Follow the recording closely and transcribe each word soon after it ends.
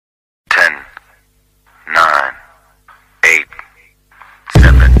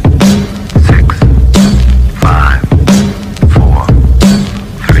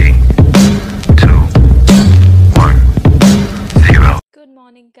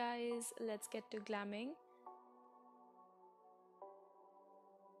guys, let's get to glamming.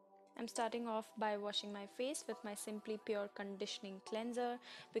 I'm starting off by washing my face with my Simply Pure conditioning cleanser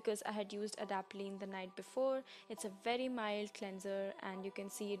because I had used adapalene the night before. It's a very mild cleanser and you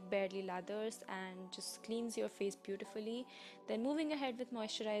can see it barely lathers and just cleans your face beautifully. Then moving ahead with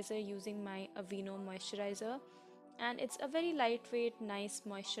moisturizer using my Aveeno moisturizer, and it's a very lightweight nice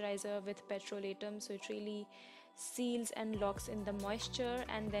moisturizer with petrolatum, so it really seals and locks in the moisture.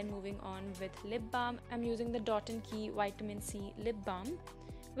 And then moving on with lip balm, I'm using the Dot and Key Vitamin C lip balm,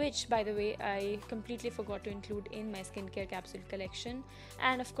 which by the way I completely forgot to include in my skincare capsule collection.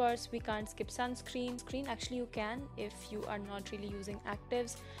 And of course we can't skip sunscreen. Actually you can if you are not really using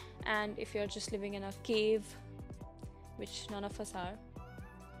actives and if you're just living in a cave, which none of us are.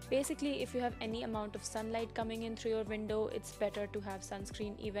 Basically, if you have any amount of sunlight coming in through your window, it's better to have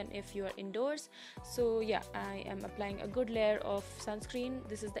sunscreen even if you are indoors. So yeah, I am applying a good layer of sunscreen.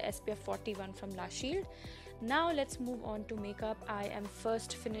 This is the SPF 41 from Lash Shield. Now let's move on to makeup. I am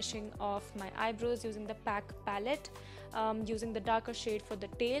first finishing off my eyebrows using the PAC palette, using the darker shade for the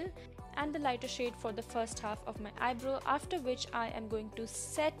tail and the lighter shade for the first half of my eyebrow, after which I am going to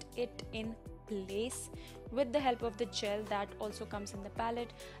set it in place with the help of the gel that also comes in the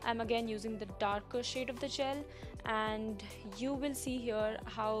palette. I'm again using the darker shade of the gel, and you will see here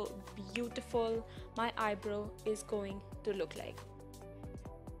how beautiful my eyebrow is going to look like.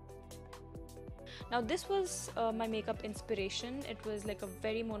 Now this was my makeup inspiration. It was like a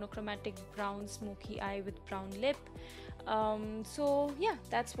very monochromatic brown smoky eye with brown lip. So yeah,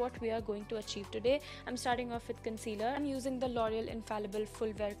 that's what we are going to achieve today. I'm starting off with concealer. I'm using the L'Oreal Infallible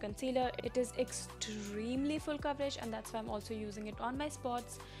Full Wear Concealer. It is extremely full coverage, and that's why I'm also using it on my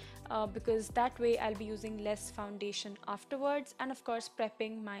spots, because that way I'll be using less foundation afterwards, and of course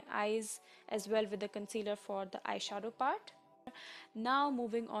prepping my eyes as well with the concealer for the eyeshadow part. Now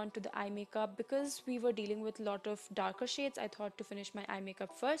moving on to the eye makeup, because we were dealing with a lot of darker shades, I thought to finish my eye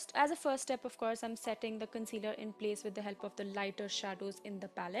makeup first. As a first step, of course, I'm setting the concealer in place with the help of the lighter shadows in the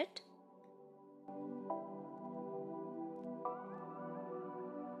palette.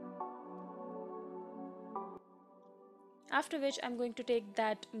 After which I'm going to take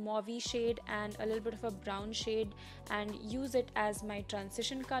that mauve shade and a little bit of a brown shade and use it as my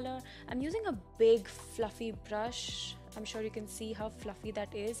transition color. I'm using a big fluffy brush. I'm sure you can see how fluffy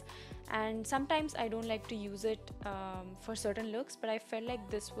that is, and sometimes I don't like to use it for certain looks, but I felt like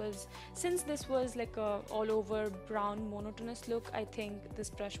since this was like a all over brown monotonous look, I think this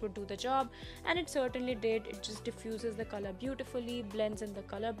brush would do the job, and it certainly did. It just diffuses the color beautifully, blends in the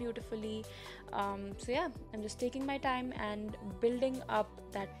color beautifully. So yeah, I'm just taking my time and building up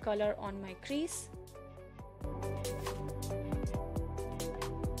that color on my crease.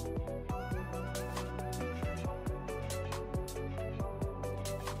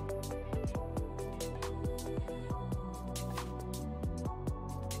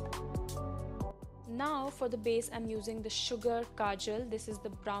 Now for the base, I'm using the Sugar Kajal. This is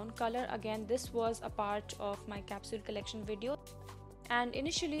the brown color. Again, this was a part of my capsule collection video, and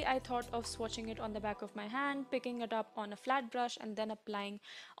initially I thought of swatching it on the back of my hand, picking it up on a flat brush and then applying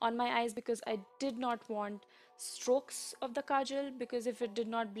on my eyes, because I did not want strokes of the kajal, because if it did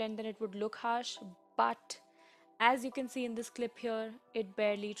not blend then it would look harsh. But as you can see in this clip here, it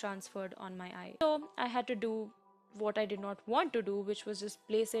barely transferred on my eye, so I had to do what I did not want to do, which was just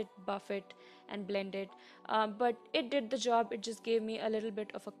place it, buff it and blend it. But it did the job. It just gave me a little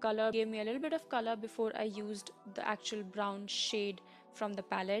bit of a color, before I used the actual brown shade from the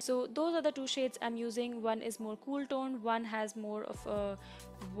palette. So those are the two shades I'm using. One is more cool toned, one has more of a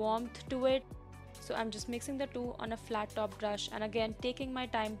warmth to it. So I'm just mixing the two on a flat top brush, and again taking my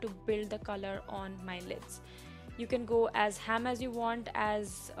time to build the color on my lids. You can go as ham as you want,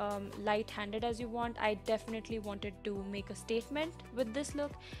 as light-handed as you want. I definitely wanted to make a statement with this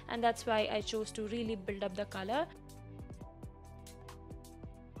look, and that's why I chose to really build up the color.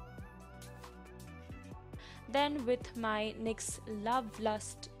 Then with my NYX Love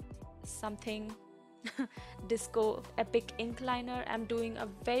Lust something Disco Epic Ink Liner, I'm doing a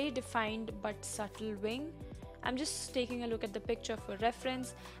very defined but subtle wing. I'm just taking a look at the picture for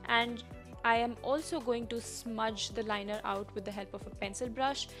reference, and I am also going to smudge the liner out with the help of a pencil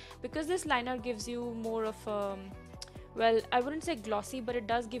brush, because this liner gives you more of a, well, I wouldn't say glossy, but it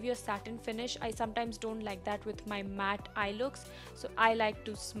does give you a satin finish. I sometimes don't like that with my matte eye looks, so I like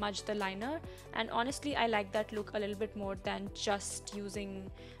to smudge the liner, and honestly I like that look a little bit more than just using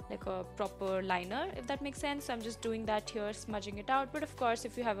like a proper liner, if that makes sense. So I'm just doing that here, smudging it out. But of course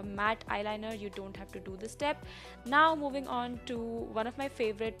if you have a matte eyeliner, you don't have to do this step. Now moving on to one of my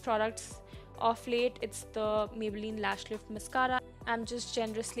favorite products Off late, it's the Maybelline Lash Lift Mascara. I'm just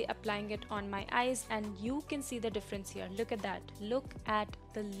generously applying it on my eyes, and you can see the difference here. Look at that. Look at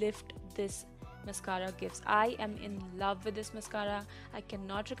the lift this mascara gives. I am in love with this mascara. I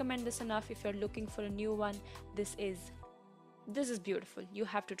cannot recommend this enough. If you're looking for a new one, this is beautiful. You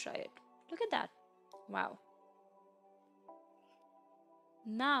have to try it. Look at that. Wow.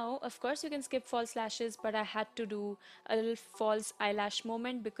 Now, of course, you can skip false lashes, but I had to do a little false eyelash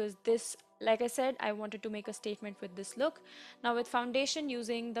moment because this, like I said, I wanted to make a statement with this look. Now with foundation,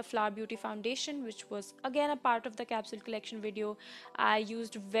 using the Flower Beauty foundation, which was again a part of the capsule collection video, I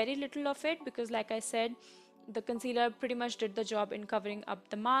used very little of it because, like I said, the concealer pretty much did the job in covering up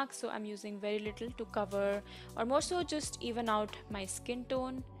the marks, so I'm using very little to cover, or more so just even out my skin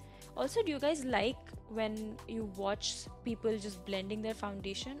tone. Also, do you guys like when you watch people just blending their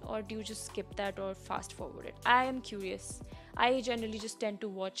foundation, or do you just skip that or fast forward it? I am curious. I generally just tend to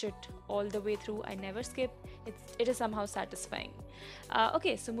watch it all the way through. I never skip. It is somehow satisfying.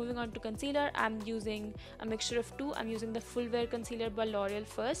 Okay, so moving on to concealer, I'm using a mixture of two. I'm using the Full Wear Concealer by L'Oreal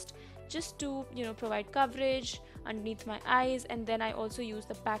first, just to, you know, provide coverage underneath my eyes, and then I also use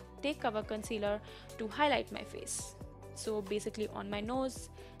the Pack Take Cover Concealer to highlight my face. So basically on my nose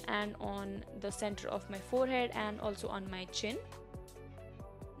and on the center of my forehead and also on my chin.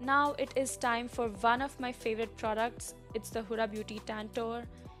 Now it is time for one of my favorite products. It's the Huda Beauty Tantour.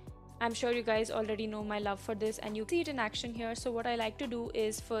 I'm sure you guys already know my love for this, and you see it in action here. So what I like to do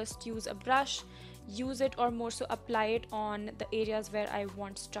is first use a brush, use it, or more so apply it on the areas where I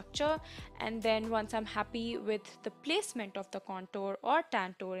want structure, and then once I'm happy with the placement of the contour or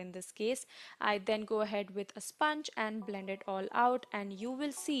tantour in this case, I then go ahead with a sponge and blend it all out, and you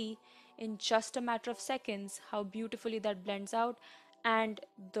will see in just a matter of seconds how beautifully that blends out, and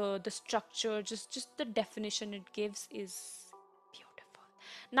the structure, just the definition it gives is beautiful.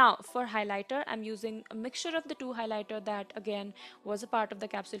 Now for highlighter, I'm using a mixture of the two highlighter that again was a part of the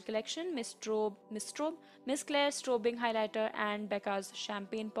capsule collection, Miss Claire Strobing highlighter and BECCA's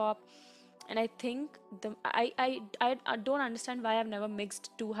Champagne Pop. And I think I don't understand why I've never mixed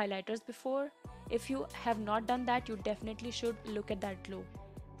two highlighters before. If you have not done that, you definitely should. Look at that glow.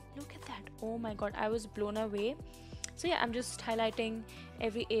 Look at that. Oh my god, I was blown away. So yeah, I'm just highlighting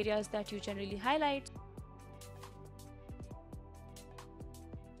every areas that you generally highlight,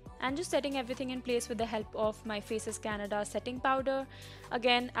 and just setting everything in place with the help of my Faces Canada setting powder.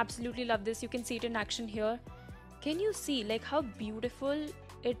 Again, absolutely love this. You can see it in action here. Can you see like how beautiful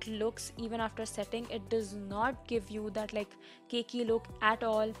it looks even after setting? It does not give you that like cakey look at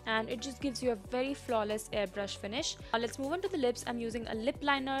all, and it just gives you a very flawless airbrush finish. Now let's move on to the lips. I'm using a lip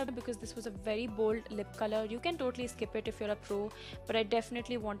liner because this was a very bold lip color. You can totally skip it if you're a pro, but I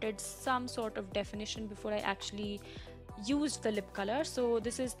definitely wanted some sort of definition before I actually used the lip color. So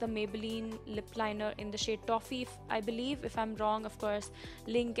this is the Maybelline lip liner in the shade Toffee, I believe. If I'm wrong, of course,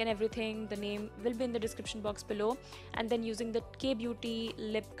 link and everything, the name will be in the description box below. And then using the K Beauty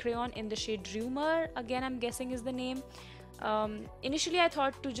lip crayon in the shade Rumor, again I'm guessing is the name. Initially I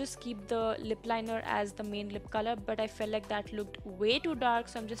thought to just keep the lip liner as the main lip color, but I felt like that looked way too dark,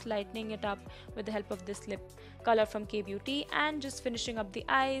 so I'm just lightening it up with the help of this lip color from K Beauty, and just finishing up the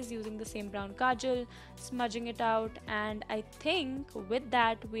eyes using the same brown kajal, smudging it out, and I think with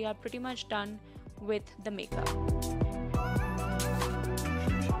that we are pretty much done with the makeup.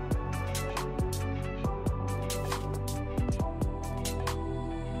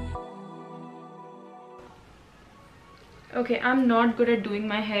 Okay, I'm not good at doing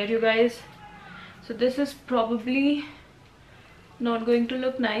my hair, you guys, so this is probably not going to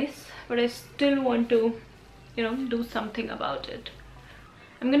look nice, but I still want to, you know, do something about it.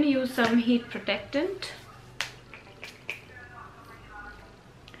 I'm going to use some heat protectant,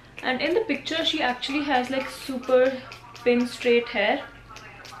 and in the picture she actually has like super pin straight hair.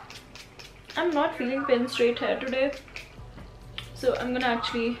 I'm not feeling pin straight hair today, so I'm gonna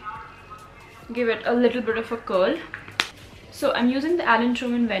actually give it a little bit of a curl. So I'm using the Allen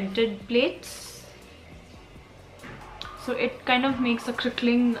Truman vented plates, so it kind of makes a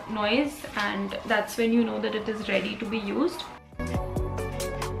crickling noise, and that's when you know that it is ready to be used.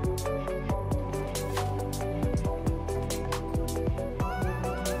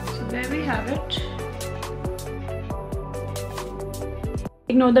 So there we have it.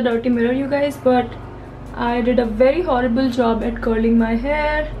 Ignore the dirty mirror, you guys, but I did a very horrible job at curling my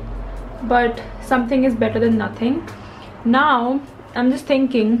hair, but something is better than nothing. Now I'm just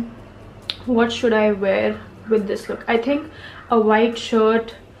thinking, what should I wear with this look? I think a white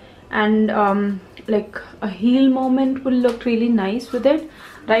shirt and like a heel moment will look really nice with it.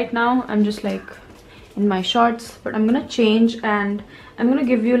 Right now I'm just like in my shorts, but I'm gonna change and I'm gonna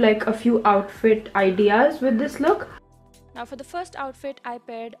give you like a few outfit ideas with this look. Now for the first outfit, I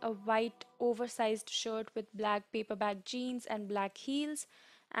paired a white oversized shirt with black paperback jeans and black heels,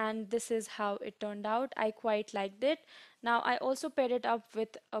 and this is how it turned out. I quite liked it. Now I also paired it up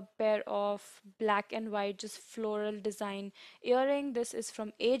with a pair of black and white just floral design earring. This is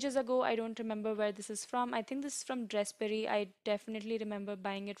from ages ago. I don't remember where this is from. I think this is from Dressberry. I definitely remember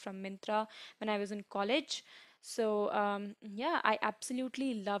buying it from Mintra when I was in college. So yeah, I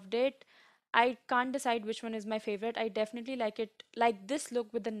absolutely loved it. I can't decide which one is my favorite. I definitely like this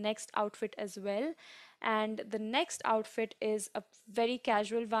look with the next outfit as well. And the next outfit is a very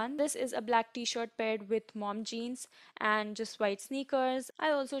casual one. This is a black t-shirt paired with mom jeans and just white sneakers.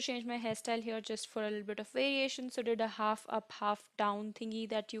 I also changed my hairstyle here just for a little bit of variation. So did a half up, half down thingy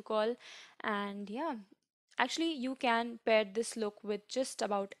that you call. And yeah, actually, you can pair this look with just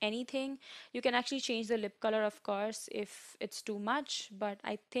about anything. You can actually change the lip color, of course, if it's too much, but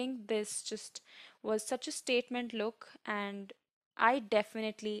I think this just was such a statement look, and I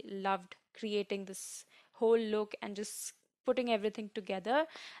definitely loved creating this whole look and just putting everything together.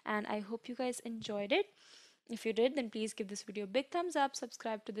 And I hope you guys enjoyed it. If you did, then please give this video a big thumbs up,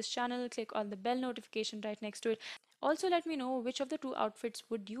 subscribe to this channel, click on the bell notification right next to it. Also, let me know which of the two outfits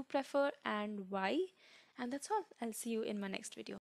would you prefer and why. And that's all. I'll see you in my next video.